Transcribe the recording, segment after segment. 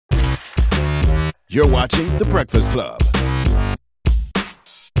You're watching The Breakfast Club.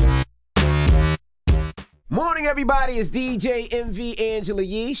 Morning, everybody. It's DJ MV Angela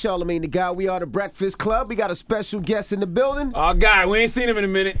Yee, Charlamagne the God. We are The Breakfast Club. We got a special guest in the building. Our guy, we ain't seen him in a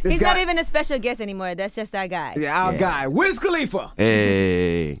minute. He's not even a special guest anymore. That's just our guy. Yeah, our guy, Wiz Khalifa.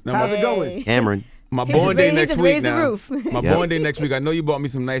 Hey. How's it going? Hammering. My born day next week now. The roof. My born day next week. I know you bought me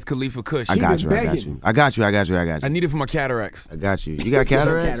some nice Khalifa Kush. I got you. I got you. I need it for my cataracts. I got you. You got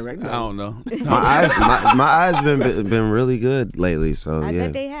cataracts? No. I don't know. My eyes been really good lately. So I yeah.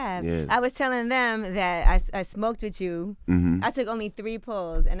 bet they have. Yeah. I was telling them that I smoked with you. Mm-hmm. I took only 3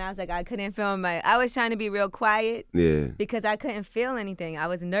 pulls, and I was like, I couldn't feel I was trying to be real quiet. Yeah. Because I couldn't feel anything. I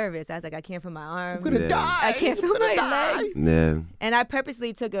was nervous. I was like, I can't feel my arms. I'm gonna die. I can't feel my legs. Yeah. And I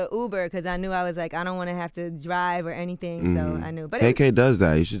purposely took an Uber because I knew I was like, I don't want to have to drive or anything. So I knew. But KK does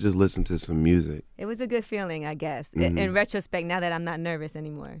that. You should just listen to some music. it was a good feeling, I guess. Mm-hmm. In retrospect, now that I'm not nervous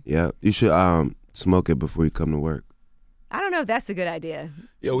anymore. Yeah. You should smoke it before you come to work. I don't know if that's a good idea.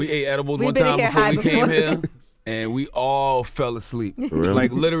 Yo, we ate edibles We've one been time here before high we came before. here, and we all fell asleep. Really?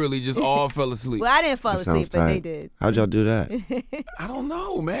 Like literally, just all fell asleep. Well, I didn't fall That asleep, sounds but they tight. did. How'd y'all do that? I don't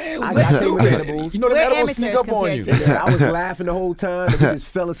know, man. I Let's got do them it. edibles. You know the We're edibles sneak amateurs up on you. compared to Yeah, I was laughing the whole time. And we just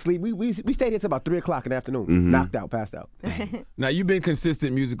fell asleep. We stayed here till about 3 o'clock in the afternoon. Knocked out, passed out. Now you've been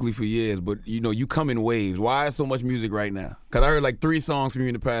consistent musically for years, but you come in waves. Why so much music right now? Because I heard like 3 songs from you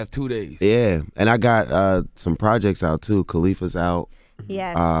in the past 2 days. Yeah. And I got some projects out too. Khalifa's out.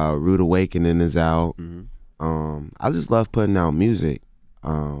 Yes. Rude Awakening is out. I just love putting out music.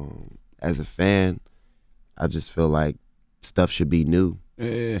 As a fan, I just feel like stuff should be new.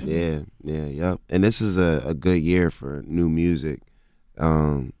 Yeah. Yep. And this is a good year for new music.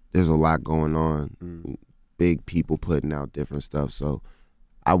 There's a lot going on. Big people putting out different stuff. So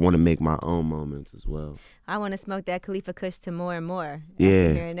I want to make my own moments as well. I want to smoke that Khalifa Kush to more and more.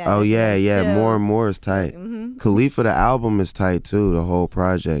 Yeah. Oh, yeah. Chill. More and more is tight. Mm-hmm. Khalifa, the album is tight too. The whole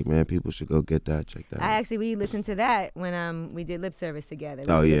project, man. People should go get that. Check that out. We listened to that when we did lip service together.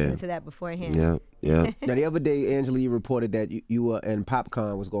 Oh, We yeah. listened to that beforehand. Yep. Now, the other day, Angela, you reported that you and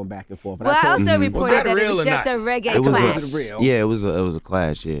Popcorn was going back and forth. And Well, I told also you, reported that that it real was or just not? a reggae It was clash. Was it real? Yeah, it was a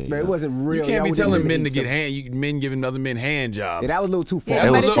clash. Yeah. Man, it wasn't real. You can't be Y'all telling wouldn't men to believe get something. men giving other men hand jobs. Yeah, that was a little too far. Yeah, It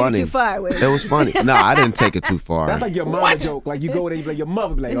you was might have took funny. Too far with It was funny. No, I didn't take it too far. That's like your mama joke. Like you go there and you be like, your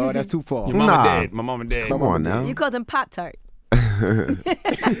mother be like, oh, that's too far. Your mama Nah. dead. My mama dead. Come on now. You called them Pop-Tart. You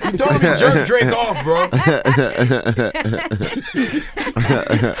told me jerk Drake off, bro. So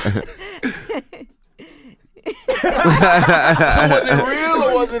was it real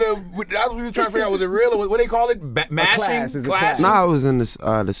or was it that's what we were trying to figure out. Was it real or what they call it? Mashing? clash. It's a Clashing? clash. No, I was in the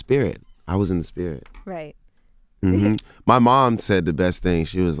spirit. I was in the spirit. Right. My mom said the best thing.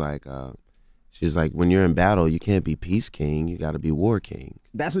 She was like, when you're in battle, you can't be peace king. You got to be war king.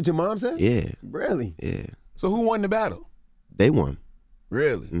 That's what your mom said? Yeah, Really? yeah. So who won the battle? They won.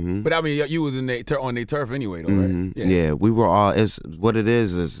 Really? But I mean, you was on their turf anyway, though, right? Yeah, we were all. It's what it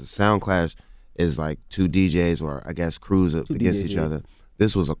is a sound clash. Is like 2 DJs or I guess crews up against DJs, each yeah. other.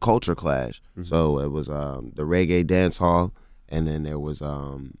 This was a culture clash. So it was the reggae dance hall, and then there was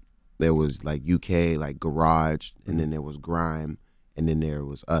like UK like garage, and then there was grime, and then there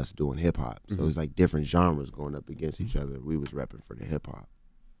was us doing hip hop. So it was like different genres going up against each other. We was repping for the hip hop,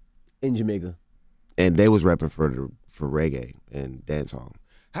 In Jamaica. and they was repping for reggae and dance hall.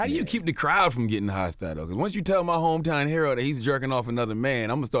 How do you keep the crowd from getting hostile, though? Because once you tell my hometown hero that he's jerking off another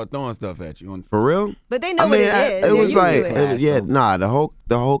man, I'm going to start throwing stuff at you. For real? But they know what it is. It They're was used to like, it.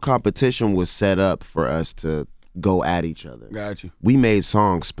 the whole competition was set up for us to go at each other. Got you. We made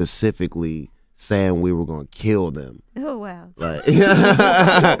songs specifically saying we were gonna kill them. Oh, wow. Right.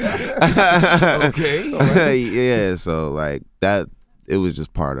 Okay. Yeah. So like that, it was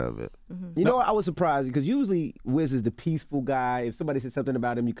just part of it. You know what? I was surprised because usually Wiz is the peaceful guy. If somebody said something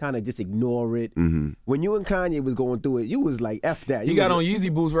about him, you kind of just ignore it. When you and Kanye was going through it, you was like, F that. He got on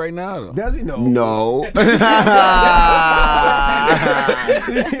Yeezy boots right now, though. Does he? No. No. He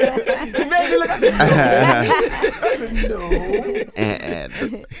made me look. I said, no.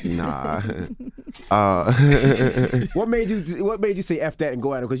 Nah. What made you say F that and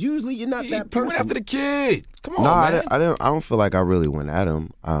go at him? Because usually you're not that He person. went after the kid. Come on, No, man. I don't feel like I really went at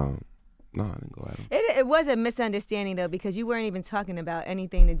him. No, I didn't go at him. It was a misunderstanding, though, because you weren't even talking about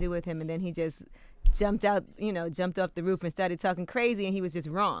anything to do with him, and then he just jumped off the roof and started talking crazy, and he was just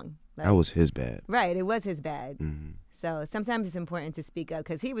wrong. Like, That was his bad. right, it was his bad. So sometimes it's important to speak up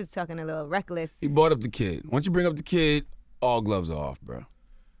because he was talking a little reckless. He brought up the kid. Once you bring up the kid, all gloves are off, bro.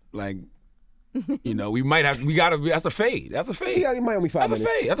 Like, we gotta be, that's a fade. That's a fade. Yeah, you might only 5 That's a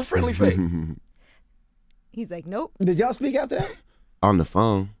minutes. fade. That's a friendly fade. He's like, nope. Did y'all speak after that? On the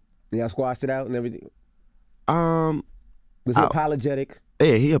phone. Y'all squashed it out and everything. Um, Was he apologetic?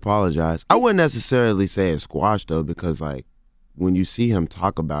 Yeah, he apologized. I wouldn't necessarily say it's squashed though, because like when you see him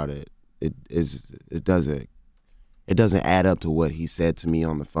talk about it, it doesn't add up to what he said to me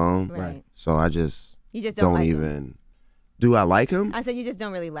on the phone. Right. So I just You just don't like even. him. Do I like him? I said you just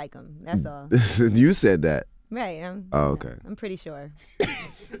don't really like him. That's all. You said that. Right. Oh, okay. I'm pretty sure.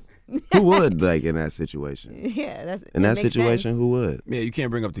 Who would like in that situation? Yeah, that's In that situation, who would? Yeah, you can't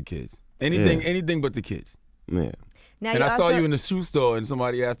bring up the kids. Anything but the kids. Yeah. Now And I saw you in the shoe store, and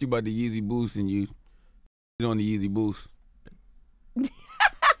somebody asked you about the Yeezy Boost, and you on the Yeezy Boost.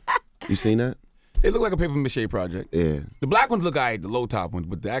 You seen that? It looked like a paper mache project. Yeah. The black ones look alright, the low top ones,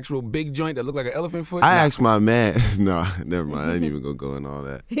 but the actual big joint that looked like an elephant foot. I asked my man. No, never mind. I ain't even gonna go in all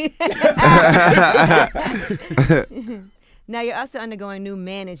that. Now you're also undergoing new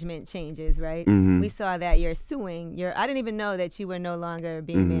management changes, right? Mm-hmm. We saw that you're suing. I didn't even know that you were no longer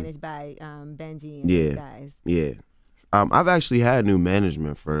being managed by Benji and these guys. Yeah. I've actually had new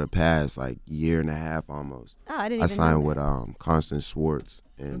management for the past like year and a half almost. Oh, I didn't even signed know with that. Constance Schwartz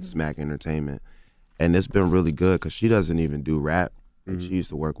and Smack Entertainment, and it's been really good because she doesn't even do rap. Like, she used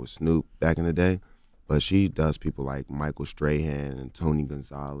to work with Snoop back in the day, but she does people like Michael Strahan and Tony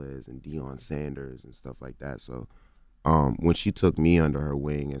Gonzalez and Deion Sanders and stuff like that. So when she took me under her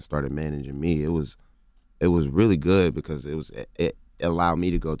wing and started managing me, it was really good because it allowed me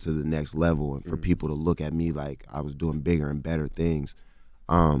to go to the next level and for people to look at me like I was doing bigger and better things.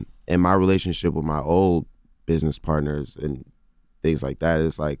 And my relationship with my old business partners and things like that,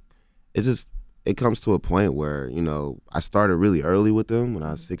 it's like it comes to a point where, you know, I started really early with them when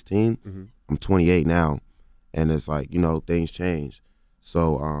I was 16. I'm 28 now, and it's like, you know, things change.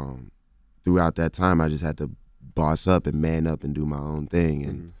 So throughout that time, I just had to boss up and man up and do my own thing.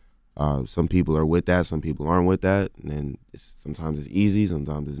 And some people are with that, some people aren't with that, and then sometimes it's easy,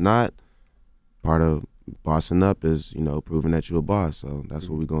 sometimes it's not. Part of bossing up is, you know, proving that you're a boss. So that's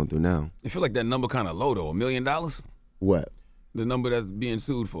what we're going through now. I feel like that number kind of low though. $1 million, What? the number that's being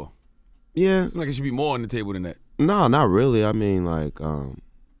sued for. Yeah. Seems like it should be more on the table than that. No, not really. I mean, like,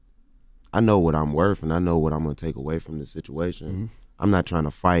 I know what I'm worth, and I know what I'm gonna take away from this situation. I'm not trying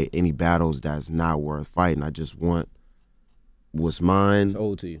to fight any battles that's not worth fighting. I just want what's mine. It's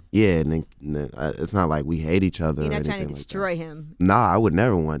owed to you. Yeah, and then it's not like we hate each other. You're or not trying to anything like destroy him. that. Nah, I would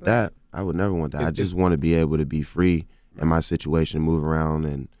never want that. I would never want that. I just want to be able to be free in my situation, move around,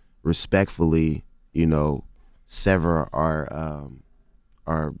 and respectfully, you know, sever our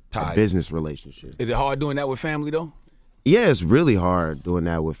Ties. business relationship. Is it hard doing that with family though? Yeah, it's really hard doing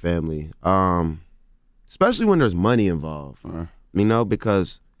that with family, especially when there's money involved. You know,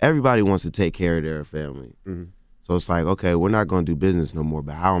 because everybody wants to take care of their family. So it's like, okay, we're not going to do business no more,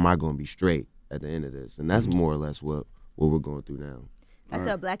 but how am I going to be straight at the end of this? And that's more or less what we're going through now. I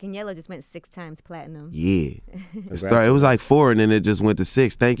saw Black and Yellow just went 6 times platinum. Yeah. It was like 4, and then it just went to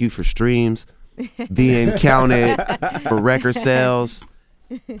 6. Thank you for streams being counted, for record sales,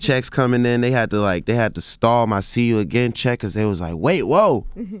 checks coming in. They had to stall my See You Again check because they was like, wait, whoa.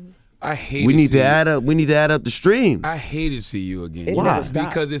 I hate. We need to add up the streams. I hated See You Again. Why?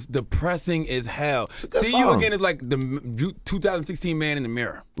 Because it's depressing as hell. good See You song. Again is like the 2016 Man in the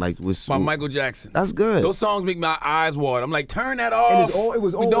Mirror Like with by Michael Jackson. That's good. Those songs make my eyes water. I'm like, turn that off. it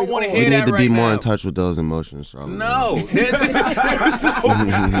was we don't always want to on. hear We that need to right be more now. in touch with those emotions, Charlotte. No.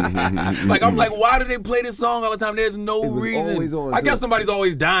 Like, I'm like, why do they play this song all the time? There's no It was reason. always on, I guess too. somebody's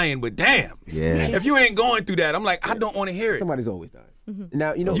always dying, but damn. Yeah. If you ain't going through that, I'm like, I don't want to hear it. Somebody's always dying.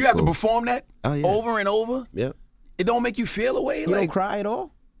 Now, you know, You have to cool. perform that Oh, yeah. over and over. Yep. It don't make you feel away. you Like, don't cry at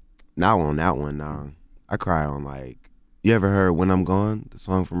all? Not on that one, nah. I cry on like, you ever heard When I'm Gone, the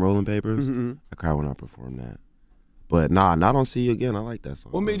song from Rolling Papers? I cry when I perform that. But nah, not on See You Again. I like that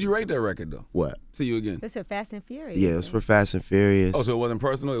song. what made you write that record though? What? See You Again. Those are Fast and Furious. Yeah, it's for Fast and Furious. Oh, so it wasn't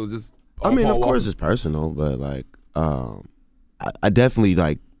personal. It was just. I mean, Paul of course Walker? it's personal, but like, I definitely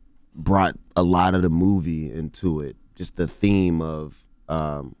like brought a lot of the movie into it. Just the theme of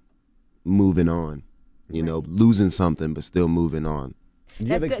moving on, you know, losing something but still moving on. You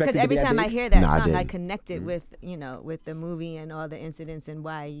That's ever good because expected to every be that time I big? hear that Nah, I song, I didn't. connect it with, you know, with the movie and all the incidents and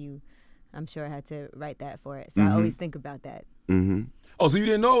why you, I'm sure, had to write that for it. So I always think about that. Mm-hmm. Oh, so you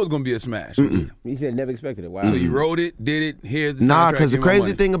didn't know it was gonna be a smash? He said never expected it. Wow. So you wrote it, did it, here's the Nah, soundtrack, because the give me my crazy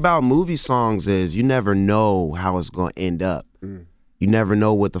money. thing about movie songs is you never know how it's going to end up. You never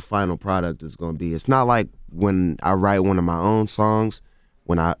know what the final product is going to be. It's not like when I write one of my own songs,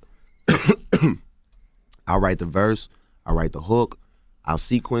 when I'll write the verse, I'll write the hook, I'll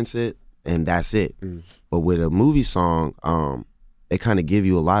sequence it, and that's it. But with a movie song, they kind of give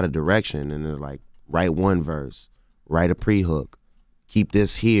you a lot of direction, and they're like, write one verse, write a pre-hook, keep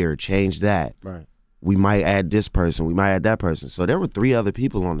this here, change that. Right. We might add this person, we might add that person. So there were 3 other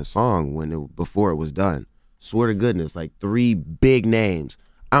people on the song before it was done. Swear to goodness, like 3 big names.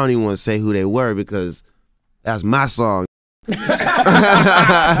 I don't even want to say who they were because that's my song. Were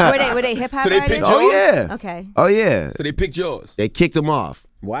they hip hop So they artists? picked Oh yours? yeah. Okay. Oh yeah. So they picked yours. They kicked them off.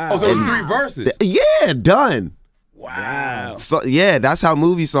 Wow. Oh, so it was 3 verses. Yeah, done. Wow. So yeah, that's how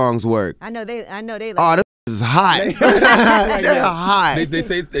movie songs work. I know they. Oh, Like, them is hot. They're hot. They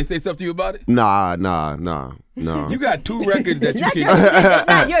say stuff to you about it? Nah. You got 2 records that it's you not can. your decision. It's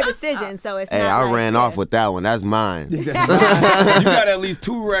not your decision, so it's Hey, not. I like, ran off with that one. That's mine. You got at least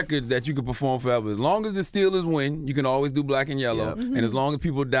 2 records that you can perform forever. As long as the Steelers win, you can always do Black and Yellow. Yep. And as long as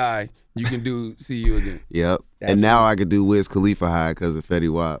people die, you can do See You Again. Yep. And now I could do Wiz Khalifa High because of Fetty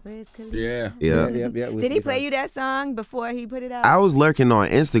Wap. Wiz Khalifa. Yeah. Yep. Did he play you that song before he put it out? I was lurking on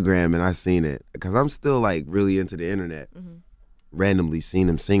Instagram and I seen it because I'm still like really into the internet. Randomly seen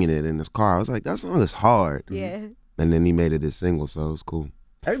him singing it in his car. I was like, that song is hard. Yeah. And then he made it his single, so it was cool.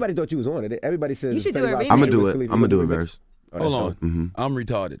 Everybody thought you was on it. Everybody says You should do a remix. I'm gonna do it. I'm gonna do a verse. Hold on. Mm-hmm. I'm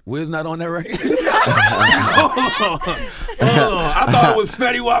retarded. Wiz not on that record? Hold on. I thought it was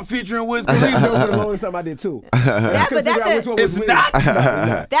Fetty Wap featuring Wiz For Khalifa. the longest time I did too. Yeah, but It's not?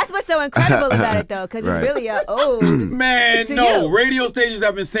 that's what's so incredible about it, though, because Right. it's really a old. Man, To no. you. Radio stations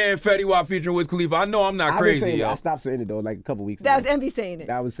have been saying Fetty Wap featuring Wiz Khalifa. I know I'm not I've been crazy, saying it. yo. I stopped saying it though, like a couple weeks ago. That was Envy saying it.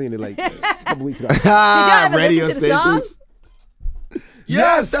 I was saying it like a couple weeks ago. ever Radio listen to the song? stations.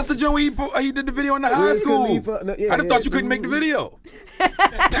 Yes, that's the joint where he did the video in the high Wiz school. Khalifa, no, yeah, I just thought you couldn't make the video.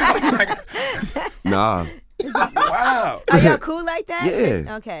 Nah. Wow. Are y'all cool like that?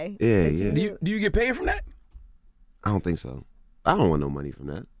 Yeah. Okay. Yeah, But yeah. Do you get paid from that? I don't think so. I don't want no money from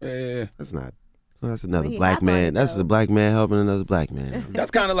that. Yeah. That's another Well, he black hop on man. it, That's though. a black man helping another black man. That's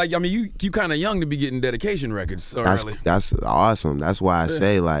kind of like, I mean, you kind of young to be getting dedication records so early. That's awesome. That's why I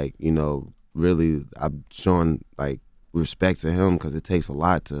say, like, you know, really, I'm showing like respect to him because it takes a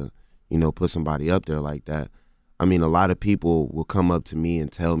lot to, you know, put somebody up there like that. I mean, a lot of people will come up to me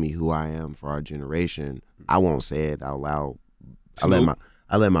and tell me who I am for our generation. I won't say it out loud.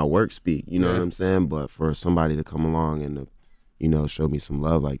 I let my work speak. You know what I'm saying? But for somebody to come along and you know, show me some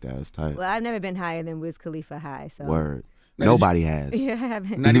love like that, it's tight. Well, I've never been higher than Wiz Khalifa high. So. Word. Now, Nobody has. Yeah, I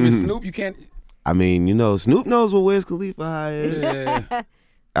haven't. Not even Snoop. You can't. I mean, you know, Snoop knows what Wiz Khalifa high is. Yeah.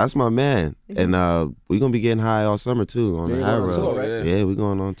 That's my man. And we're going to be getting high all summer, too, on the you're high going on road. tour, right? Yeah, we're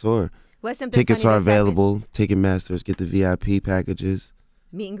going on tour. What's something Tickets funny are that's happened? available. Ticketmasters, get the VIP packages.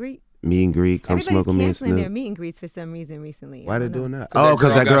 Meet and greet. Meet and greet. Come Everybody's smoke with me and canceling their Snoop. meet and greets for some reason recently. Why I they don't know. doing that? Oh,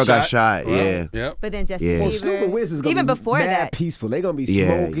 because that girl got shot. Well, Yeah. Yep. But then Justin Yeah. Well, Bieber. Snoop and Wiz is gonna even be before mad that. peaceful. They're gonna be Yeah,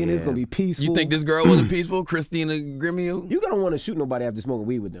 smoking. It's yeah. gonna be peaceful. You think this girl wasn't peaceful, Christina Grimmie? You don't want to shoot nobody after smoking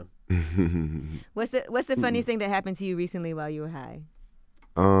weed with them. What's the funniest thing that happened to you recently while you were high?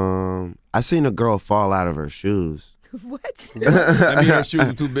 I seen a girl fall out of her shoes. What? I mean, her shoes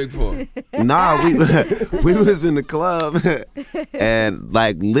were too big for her. Nah, we was in the club and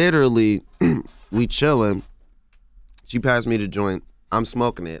like literally we chilling. She passed me the joint. I'm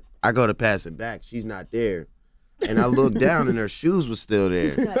smoking it. I go to pass it back. She's not there. And I look down and her shoes was still there.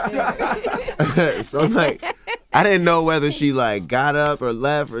 So I'm like, I didn't know whether she like got up or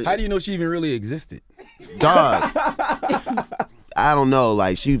left or How do you know she even really existed? dog. I don't know,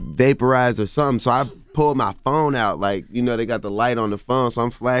 like she vaporized or something. So I pulled my phone out, like, you know, they got the light on the phone, so I'm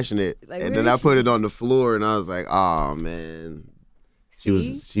flashing it. Like, and where then I is put she? it on the floor and I was like, oh man.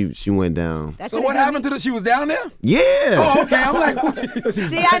 She went down. That So could've what been happened me. to she was down there? Yeah. Oh, okay. I'm like, what?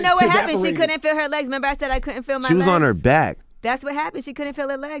 See, I know what happened. She evaporated. couldn't feel her legs. Remember I said I couldn't feel my She was legs? on her back. That's what happened. She couldn't feel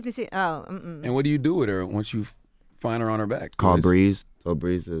her legs. And And what do you do with her once you find her on her back? Called Wiz? Breeze. Told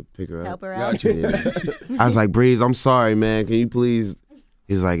Breeze to pick her up. help her out. Got you. Yeah. I was like, Breeze, I'm sorry, man. Can you please?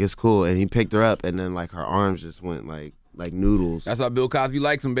 He's like, it's cool. And he picked her up and then like her arms just went like noodles. That's why Bill Cosby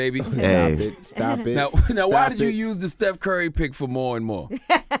likes him, baby. Hey. Stop it. Now, why did you use the Steph Curry pick for more and more?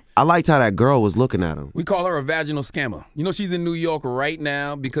 I liked how that girl was looking at him. We call her a vaginal scammer. You know she's in New York right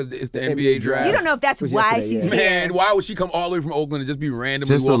now because it's the NBA NBA draft. You don't know if that's Was why yesterday, she's yeah. here. Man, why would she come all the way from Oakland and just be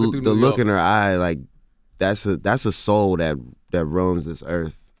randomly Just walking through the New look York? in her eye, like that's a soul that roams this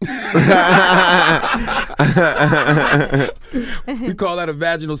earth. We call that a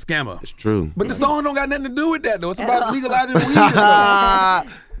vaginal scammer. It's true. But the song don't got nothing to do with that, though. It's about legalizing weed. or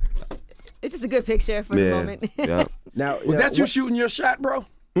something. It's just a good picture for the Yeah. moment. Yeah. Now, Was that you shooting your shot, bro?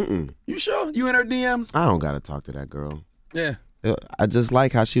 Mm-mm. You sure? You in her DMs? I don't gotta talk to that girl. Yeah. I just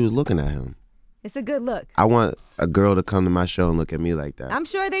like how she was looking at him. It's a good look. I want a girl to come to my show and look at me like that. I'm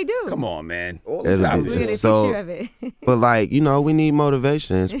sure they do. Come on, man. It'll Stop be- it. Look at a so- picture of it. But like, you know, we need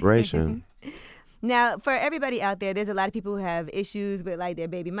motivation, inspiration. Now, for everybody out there, there's a lot of people who have issues with like their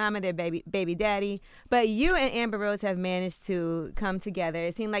baby mama, their baby daddy. But you and Amber Rose have managed to come together.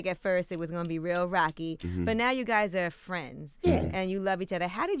 It seemed like at first it was going to be real rocky, but now you guys are friends and you love each other.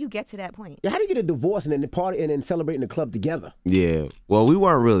 How did you get to that point? Yeah, how do you get a divorce and then party and then celebrate in the club together? Yeah. Well, we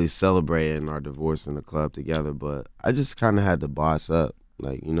weren't really celebrating our divorce in the club together, but I just kind of had to boss up.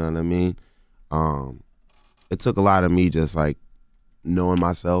 Like, you know what I mean? It took a lot of me just like knowing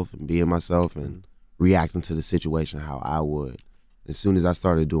myself and being myself and reacting to the situation how I would. As soon as I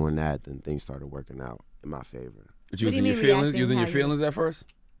started doing that, then things started working out in my favor. But you was in your feelings? You was in your feelings at first?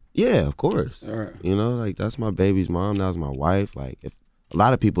 Yeah, of course. All right. You know, like that's my baby's mom. That was my wife. Like, if a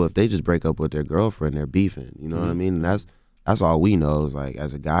lot of people, if they just break up with their girlfriend, they're beefing. You know what I mean? And that's all we know is like,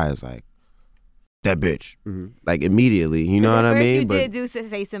 as a guy, is like, that bitch, like immediately. You know what I mean? You did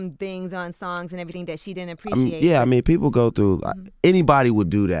say some things on songs and everything that she didn't appreciate. I mean, people go through. Anybody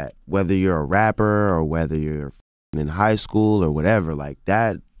would do that, whether you're a rapper or whether you're in high school or whatever. Like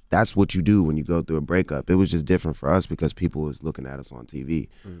that. That's what you do when you go through a breakup. It was just different for us because people was looking at us on TV.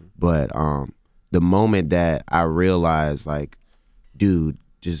 But the moment that I realized, like, dude,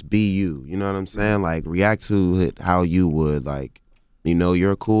 just be you. You know what I'm saying? Like, react to it how you would. Like, you know,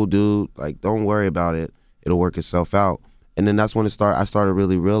 you're a cool dude. Like, don't worry about it. It'll work itself out. And then that's when I started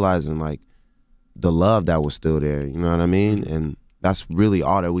really realizing, like, the love that was still there. You know what I mean? And that's really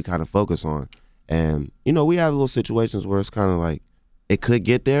all that we kind of focus on. And, you know, we have little situations where it's kind of like, it could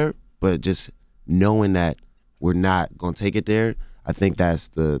get there, but just knowing that we're not going to take it there, I think that's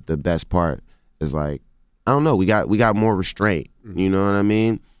the best part is like, I don't know, we got more restraint. You know what I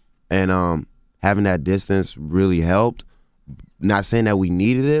mean? And having that distance really helped. Not saying that we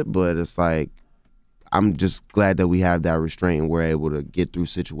needed it, but it's like, I'm just glad that we have that restraint and we're able to get through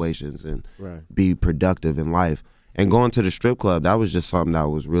situations and be productive in life. And going to the strip club, that was just something that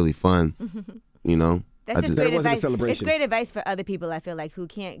was really fun, you know? That's just great advice. It's great advice for other people, I feel like, who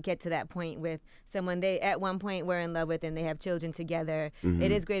can't get to that point with someone they at one point were in love with and they have children together.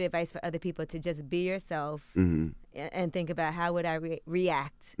 It is great advice for other people to just be yourself and think about how would I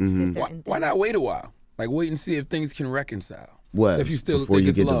react to certain things. Why not wait a while? Like, wait and see if things can reconcile. What? If you still before think you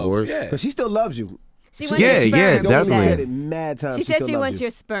it's get love. divorced? Yeah. Because she still loves you. She wants your sperm. Definitely. She said it mad times. She says she wants your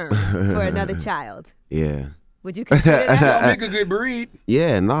sperm for another child. Yeah. Would you consider that? That'll make a good breed.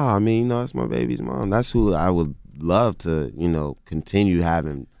 Yeah, I mean, you know, it's my baby's mom. That's who I would love to, you know, continue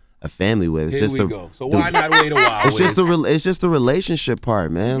having a family with. It's Here just we go. So why not wait a while? It's just the relationship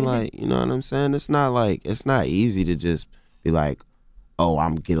part, man. Like, you know what I'm saying? It's not easy to just be like, oh,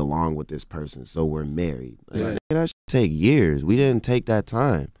 I'm get along with this person, so we're married. Like, that should take years. We didn't take that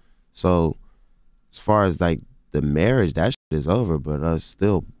time. So as far as like the marriage, that shit is over, but us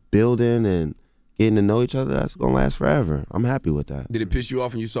still building and getting to know each other, that's gonna last forever. I'm happy with that. Did it piss you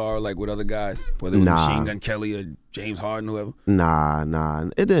off when you saw her like with other guys, whether it was Machine Gun Kelly or James Harden, whoever? Nah,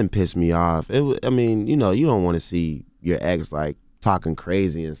 it didn't piss me off. I mean, you know, you don't want to see your ex like talking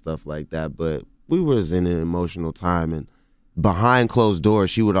crazy and stuff like that. But we was in an emotional time, and behind closed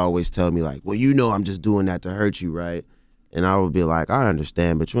doors, she would always tell me like, "Well, you know, I'm just doing that to hurt you, right?" And I would be like, "I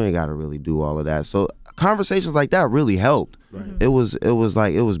understand, but you ain't got to really do all of that." So conversations like that really helped. Right. It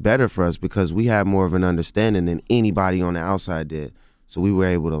was better for us because we had more of an understanding than anybody on the outside did. So we were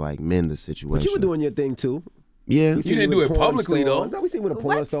able to like mend the situation. But you were doing your thing too. Yeah. You didn't do it publicly though. No, we seen with a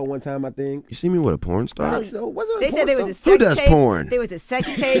porn star one time, I think. You see me with a porn star? They said there was a sex Who does tape. porn? There was a sex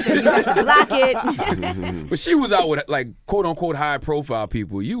tape and you had to block it. But she was out with like quote unquote high profile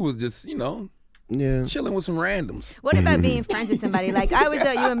people. You was just, you know, chilling with some randoms. What about being friends with somebody? Like I always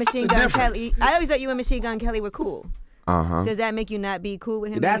thought you and Machine Gun Kelly. I always thought you and Machine Gun Kelly were cool. Does that make you not be cool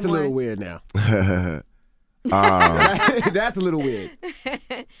with him? That's anymore? a little weird now. That's a little weird.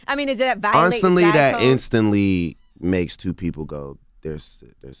 I mean, is that violating Honestly, guy that code? instantly makes two people go their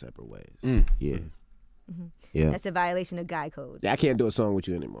separate ways. Yeah. Yeah. That's a violation of guy code. Yeah, I can't do a song with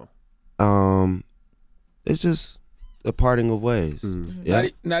you anymore. It's just a parting of ways. Yeah.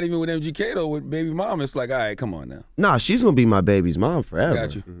 Not even with MGK though. With baby mom, it's like, all right, come on now. Nah, she's gonna be my baby's mom forever.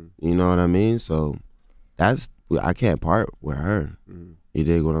 Got you. You know what I mean? So I can't part with her. You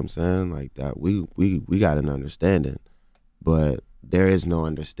dig what I'm saying? Like that, we got an understanding, but there is no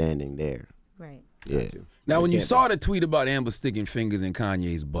understanding there. Right. Yeah. Now, when you saw the tweet about Amber sticking fingers in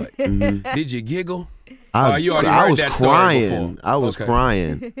Kanye's butt, did you giggle? You already heard that story before? I was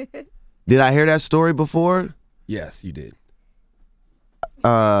crying. Did I hear that story before? Yes, you did.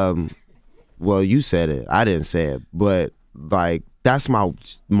 Well, you said it. I didn't say it, but like that's my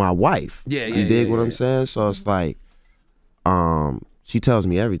wife. Yeah. You dig what I'm saying? So it's like, She tells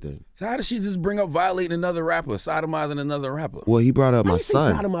me everything. So how does she just bring up violating another rapper, sodomizing another rapper? Well, he brought up Why my you say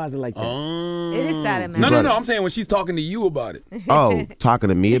son. sodomizing like that? It is sodomizing. No. I'm saying when she's talking to you about it. Oh, talking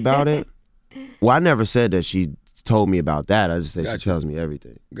to me about it? Well, I never said that she told me about that. I just said Got she you. tells me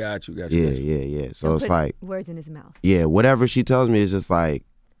everything. Got you. Yeah. So Don't it's put like, words in his mouth. yeah, whatever she tells me is just like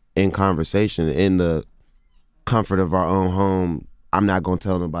in conversation, in the comfort of our own home. I'm not going to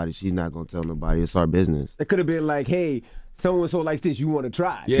tell nobody. She's not going to tell nobody. It's our business. It could have been like, hey, so-and-so likes this. You want to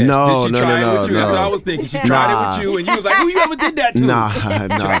try? Yeah. No, Did she no, try no, it with you? no. That's what I was thinking. She tried it with you, and you was like, who you ever did that to? Nah.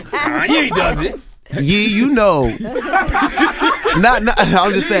 Kanye does it. You know. not,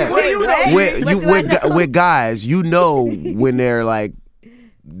 I'm just saying. Wait, what? With guys, you know when they're like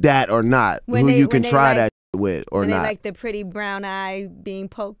that or not, When who they- you when can they try like- that with or When not. they like the pretty brown eye being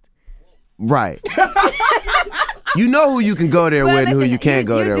poked. Right. You know who you can go there Well, with and who listen, you can't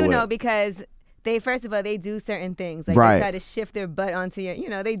go there You do with. know because they, first of all, they do certain things. Like Right. they try to shift their butt onto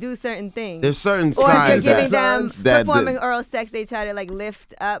your, they do certain things. There's certain Or if signs you're giving that, them that performing oral sex, they try to like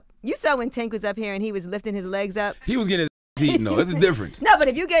lift up. You saw when Tank was up here and he was lifting his legs up. He was getting his eaten though. There's a difference. No, but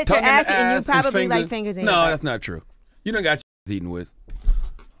if you get your Tongue in ass the eaten, you ass probably and like fingers in No, your butt. that's not true. You done got your eaten with.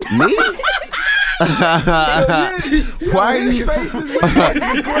 me? Why are you?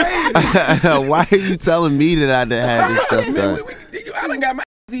 Why are you telling me that I done had this stuff done? I done got my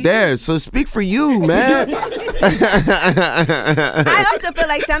eaten. There, so speak for you, man. I also feel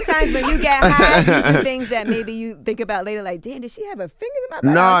like sometimes when you get high, you do things that maybe you think about later, like, damn, did she have her fingers in my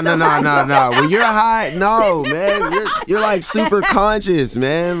butt? No. When you're high, no, man. You're like super conscious,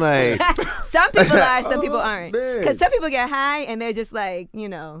 man. Like Some people are, some people aren't. man. Because some people get high and they're just like,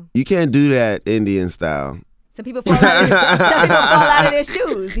 you can't do that Indian style. some people fall out of their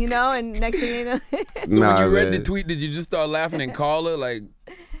shoes, and next thing you know. So Nah, when you read man. the tweet, did you just start laughing and call her like?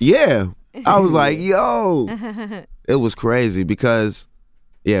 Yeah, I was like, yo, it was crazy because,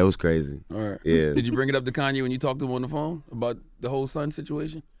 it was crazy. All right. Yeah. Did you bring it up to Kanye when you talked to him on the phone about the whole son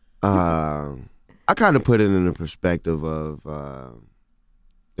situation? I kind of put it in the perspective of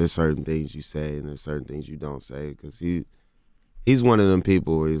there's certain things you say and there's certain things you don't say because he's one of them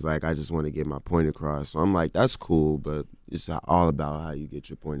people where he's like, I just want to get my point across. So I'm like, that's cool, but it's all about how you get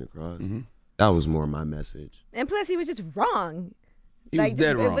your point across. Mm-hmm. That was more my message. And plus, he was just wrong. He was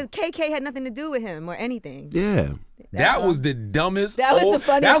dead wrong. KK had nothing to do with him or anything. Yeah. That was the dumbest. That was the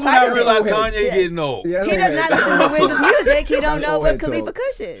funniest That's when part I of it. realized Yeah. Kanye Yeah. getting old. Yeah, He does not listen to Wiz's music. He don't That's know all what head Khalifa talk.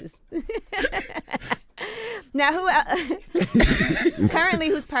 Kush is. Now, currently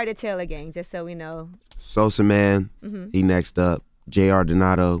who's part of Taylor Gang? Just so we know. Sosa Man, he next up. J.R.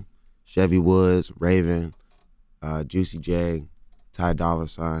 Donato, Chevy Woods, Raven, Juicy J, Ty Dolla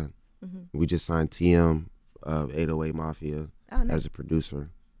 $ign. We just signed TM of 808 Mafia as a producer.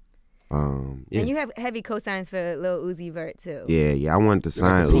 Yeah. And you have heavy cosigns for Lil Uzi Vert too. Yeah. I wanted to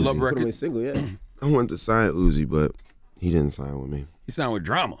sign pull up Uzi. Put him in record. single, yeah. I wanted to sign Uzi, but he didn't sign with me. He signed with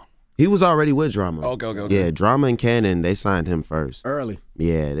Drama. He was already with Drama. Okay. Yeah, Drama and Cannon, they signed him first. Early.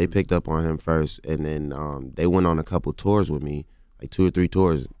 Yeah, they picked up on him first, and then they went on a couple tours with me, like 2 or 3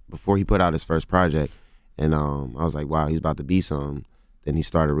 tours before he put out his first project. And I was like, wow, he's about to be something. Then he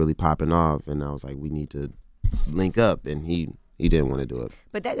started really popping off, and I was like, we need to link up, and he didn't want to do it.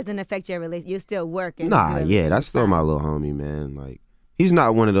 But that doesn't affect your relationship. You're still working. Nah, doing yeah, things. that's still my little homie, man. Like, he's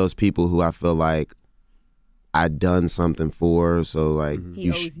not one of those people who I feel like I done something for, so like He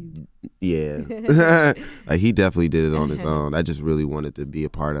owes you. Yeah. Like he definitely did it on his own. I just really wanted to be a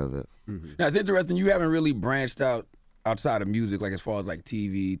part of it. Now it's interesting. You haven't really branched out outside of music, like as far as like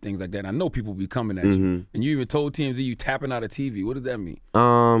TV, things like that. I know people be coming at you, and you even told TMZ you tapping out of TV. What does that mean?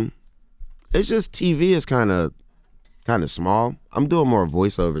 It's just TV is kind of small. I'm doing more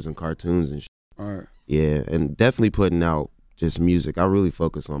voiceovers and cartoons and shit. All right. Yeah, and definitely putting out just music. I really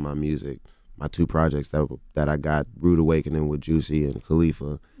focus on my music. My 2 projects that I got, Rude Awakening with Juicy and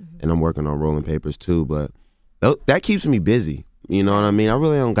Khalifa, and I'm working on Rolling Papers too. But that keeps me busy. You know what I mean? I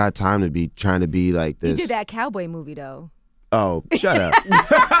really don't got time to be trying to be like this. You did that cowboy movie though. Oh, shut up.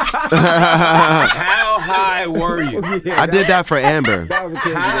 How high were you? I did that for Amber. That was a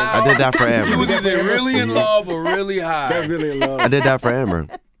crazy I did that for You was Amber. either really in love or really high. That's really in love. I did that for Amber.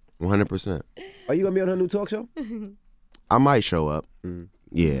 100%. Are you gonna be on her new talk show? I might show up.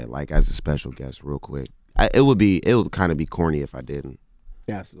 Yeah, like as a special guest real quick. It would kind of be corny if I didn't.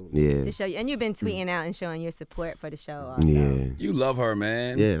 Absolutely. Yeah. To show you, and you've been tweeting out and showing your support for the show. Also. Yeah. You love her,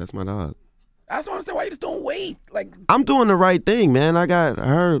 man. Yeah, that's my dog. I just want to say why you just don't wait. Like, I'm doing the right thing, man. I got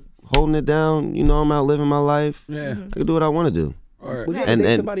her holding it down. You know, I'm out living my life. yeah. I can do what I want to do. All right. Would you ever And- date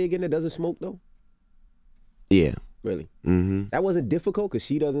and- somebody again that doesn't smoke though? Yeah. Really? Mm-hmm. That wasn't difficult because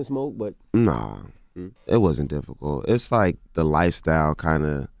she doesn't smoke, but Nah. It wasn't difficult. It's like the lifestyle kind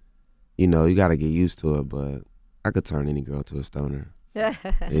of, you know, you got to get used to it, but I could turn any girl to a stoner. Yeah.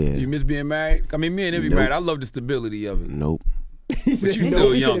 You miss being married? I mean, me and him be married. I love the stability of it. Nope. But you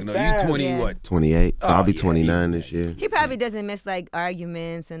still young, though. You 20 what? 28. Oh, I'll be yeah, 29 this year. He probably doesn't miss like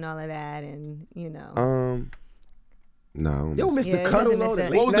arguments and all of that, and you know. No. Yo, miss the he cuddle doesn't miss though.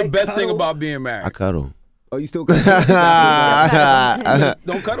 that. What was the best thing about being married? I cuddle. Oh, you still cuddle?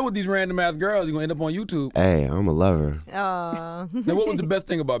 Don't cuddle with these random ass girls. You're going to end up on YouTube. Hey, I'm a lover. Oh. Now, what was the best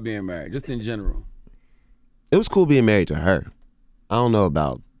thing about being married, just in general? It was cool being married to her. I don't know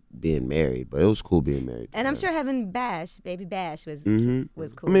about being married, but it was cool being married. And I'm sure having Baby Bash was cool.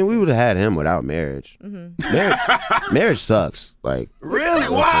 I mean, we would have had him without marriage. Marriage sucks. Like, Really?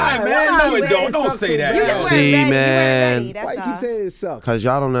 Why, man? No, it don't. Don't say that. You just See, weren't ready. You weren't man. ready, that's Why you all. keep saying it sucks? because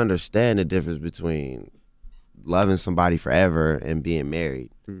y'all don't understand the difference between loving somebody forever and being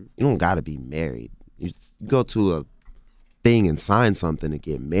married. You don't got to be married. You go to a thing and sign something to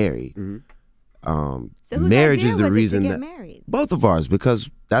get married. So whose Marriage idea is the was it reason to get that married? both of ours, because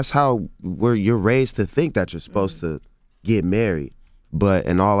that's how you're raised to think that you're supposed to get married. But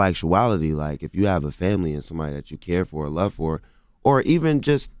in all actuality, like if you have a family and somebody that you care for or love for, or even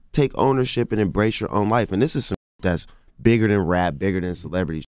just take ownership and embrace your own life, and this is some that's bigger than rap, bigger than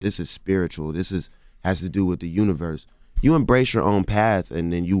celebrity. This is spiritual. This has to do with the universe. You embrace your own path,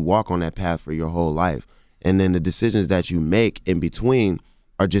 and then you walk on that path for your whole life. And then the decisions that you make in between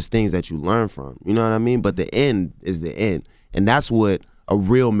are just things that you learn from. You know what I mean? But the end is the end. And that's what a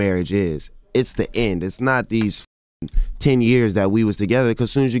real marriage is. It's the end. It's not these 10 years that we was together, because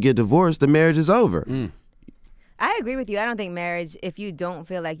as soon as you get divorced, the marriage is over. I agree with you. I don't think marriage, if you don't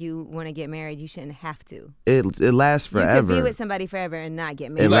feel like you want to get married, you shouldn't have to. It lasts forever. You could be with somebody forever and not get It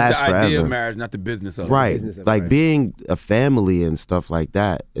married. Like lasts the idea forever. of marriage, not the business of it. Right. Business of Like marriage. being a family and stuff like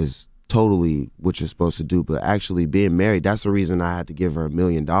that is totally what you're supposed to do. But actually being married, that's the reason I had to give her $1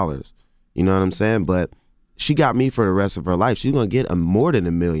 million. You know what I'm saying? But she got me for the rest of her life. She's going to get more than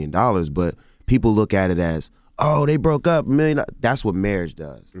 $1 million. But people look at it as, oh, they broke up, $1 million. That's what marriage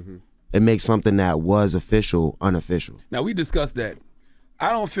does. It makes something that was official unofficial. Now, we discussed that.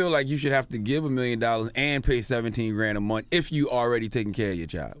 I don't feel like you should have to give $1 million and pay $17,000 a month if you already taking care of your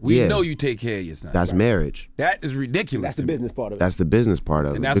child. We Yeah. know you take care of your son. That's marriage. That is ridiculous. That's the to me. business part of it. That's the business part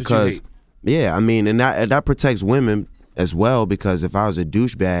of And it. that's what you Because, hate. yeah, I mean, and that protects women as well, because if I was a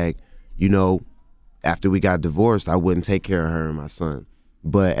douchebag, you know, after we got divorced, I wouldn't take care of her and my son.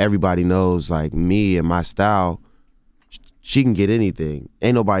 But everybody knows, like, me and my style, she can get anything.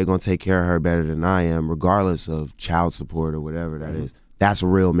 Ain't nobody gonna take care of her better than I am, regardless of child support or whatever that is. That's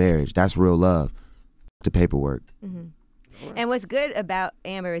real marriage. That's real love. The paperwork. And what's good about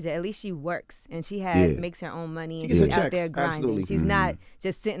Amber is that at least she works and she makes her own money and She she's gets her out there checks, grinding. absolutely. She's not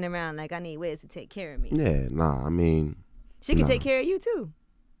just sitting around like, I need Wiz to take care of me. Yeah, nah, I mean, She can Nah. take care of you too.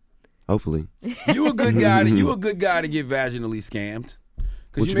 hopefully. You a good guy. You a good guy to get vaginally scammed. What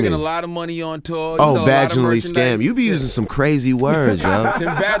Because you you're making mean? a lot of money on tour. You Oh, sell a lot of vaginally merchandise. scam. You be Yeah. using some crazy words, yo.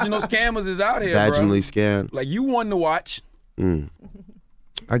 Them vaginal scammers is out here, bro. Vaginally scam. Like, you won to watch.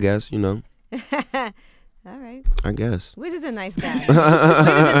 I guess, you know. All right. I guess. Wiz is a nice guy. Wiz is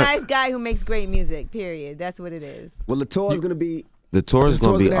a nice guy who makes great music, period. That's what it is. Well, the tour is going to be The tour is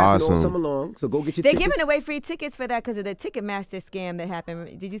going to be happen all summer awesome. long, so go get your They're tickets. giving away free tickets for that because of the Ticketmaster scam that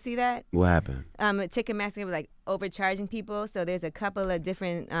happened. Did you see that? What happened? Ticketmaster was like overcharging people. So there's a couple of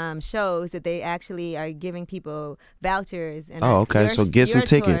different shows that they actually are giving people vouchers. And Oh, okay. So get some your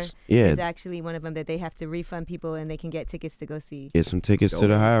tour tickets. Yeah. is actually one of them that they have to refund people and they can get tickets to go see. Get some tickets to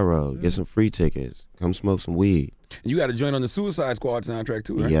the high road. Get some free tickets. Come smoke some weed. And you got to join on the Suicide Squad soundtrack,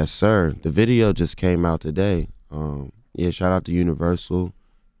 too, right? Yes, sir. The video just came out today. Yeah, shout out to Universal,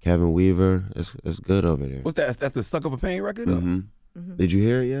 Kevin Weaver. It's good over there. What's that? That's the Sucker for Pain record? Did you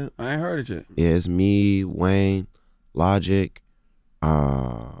hear it yet? I ain't heard it yet. Yeah, it's me, Wayne, Logic, Ty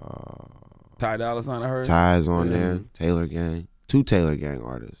Dolla $ign, I heard. Ty's on there, Taylor Gang. 2 Taylor Gang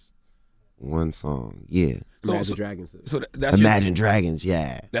artists. 1 song. Yeah. Imagine Dragons. So that's Imagine Dragons,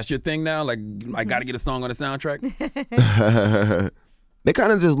 yeah. that's your thing now? Like, I got to get a song on the soundtrack? They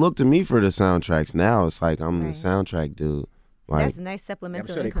kind of just look to me for the soundtracks now. It's like I'm the Right. soundtrack dude. Like, That's a nice I'm supplemental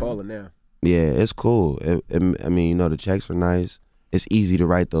sure they income. calling now. yeah, it's cool. I mean, you know, the checks are nice. It's easy to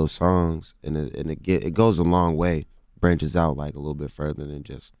write those songs, and it goes a long way. Branches out like a little bit further than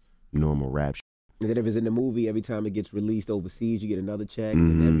just normal rap. And then if it's in the movie, every time it gets released overseas, you get another check.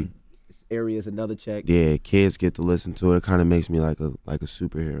 And areas, another check. Yeah, kids get to listen to it. It kind of makes me like a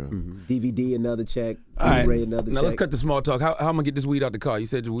superhero. DVD, another check. All right. Blu-ray, another check. Now let's cut the small talk. How am I gonna get this weed out the car? You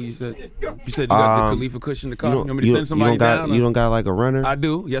said you said you got the Khalifa cushion in the car. You want me to send somebody down? You don't got like a runner? I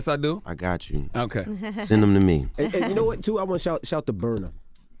do. Yes, I do. I got you. Okay. Send them to me. And you know what, too? I want to shout the Burner.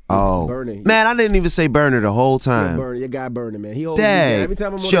 Oh, Burner. Man, I didn't even say Burner the whole time. Burner, your guy Burner, man. He holds me down. Every time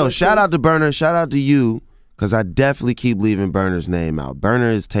I'm on the West shout Coast. out to Burner. Shout out to you, because I definitely keep leaving Burner's name out.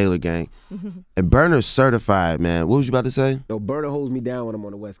 Burner is Taylor Gang. And Burner's certified, man. What was you about to say? No, Burner holds me down when I'm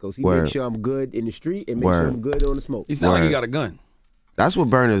on the West Coast. He Word. makes sure I'm good in the street and makes sure I'm good on the smoke. He sound like Word. he got a gun. That's what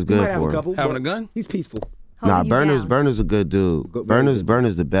Burner's He good might have a for. couple, Having but a gun? He's peaceful. Nah, Holding you down. Burner's a good dude.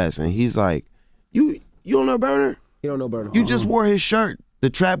 Burner's the best. And he's like, you don't know Burner? You don't know Burner. You just wore his shirt. The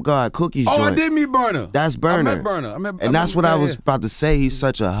Trap God Cookies Oh, joint. I did meet Burner. That's Burner. I met Burner. And that's what I was about to say. He's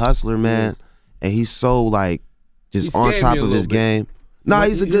such a hustler, man. And he's so, like, just He on scared top me a of his little bit. game. Nah,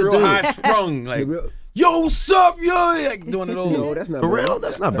 he's a good real dude. high sprung, like, yo, what's up, yo? Like doing it all. No, that's not For Burner. real?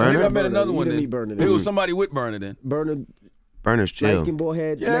 That's not Maybe Burner. I met another You one didn't then. meet Burner Maybe then. it was somebody with Burner then. Burner, Burner's chill. light-skinned bald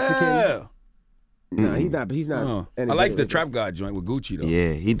head, Yeah. Mexican. Nah, he's not. I like the Trap God joint with Gucci though.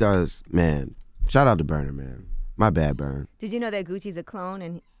 Yeah, he does. Man, shout out to Burner, man. My bad, Burn. Did you know that Gucci's a clone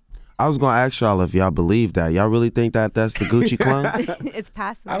and I was going to ask y'all if y'all believe that. Y'all really think that that's the Gucci clone? it's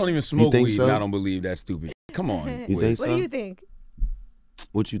possible? I don't even smoke think weed so? and I don't believe that stupid. Come on. You think so? What do you think?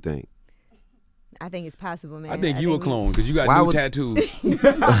 What you think? I think it's possible, man. I think you a clone because you got Why new would- tattoos.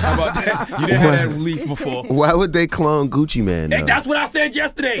 How about that? You didn't have that leaf before. Why would they clone Gucci Man, Hey, though? that's what I said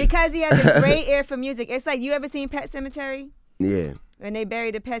yesterday. Because he has a great ear for music. It's like, you ever seen Pet Cemetery? Yeah. When they bury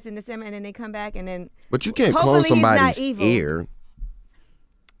the pets in the cemetery and then they come back and then But you can't Hopefully clone he's not somebody's evil. ear.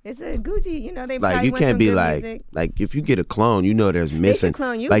 it's a Gucci, you know, they Like, probably you want can't some be good like, music. if you get a clone, you know there's missing.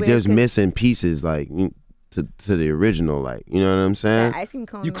 clone you, like, Wiz, there's 'cause- missing pieces, like, to the original, like, you know what I'm saying? Yeah, ice cream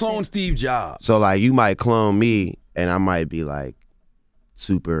cone. You was clone it. Steve Jobs. So, like, you might clone me, and I might be, like,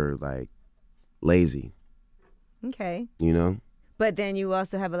 super, like, lazy, Okay. you know? But then you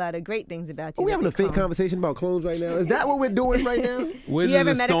also have a lot of great things about you. Are we that having a they fake clone. conversation about clones right now? Is that what we're doing right now? Wiz You is ever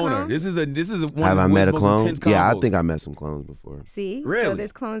a met a stoner. clone? This is one Have of I Wiz's met a most clone? intense Yeah, I combos. think I met some clones before. See? Really? So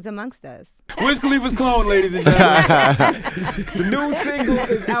there's clones amongst us. Wiz Khalifa's clone, ladies and gentlemen. The new single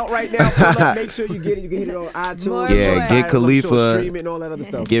is out right now. Pull up, make sure you get it. You can hit it on iTunes. More Yeah, boy. get Khalifa. Stream it and all that other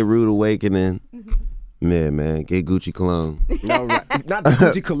stuff. Get Rude Awakening. Yeah, man. Get Gucci Cologne. All right. Not the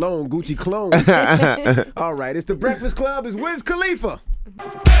Gucci cologne, Gucci clone. All right. It's The Breakfast Club. It's Wiz Khalifa.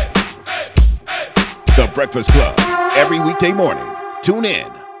 The Breakfast Club. Every weekday morning. Tune in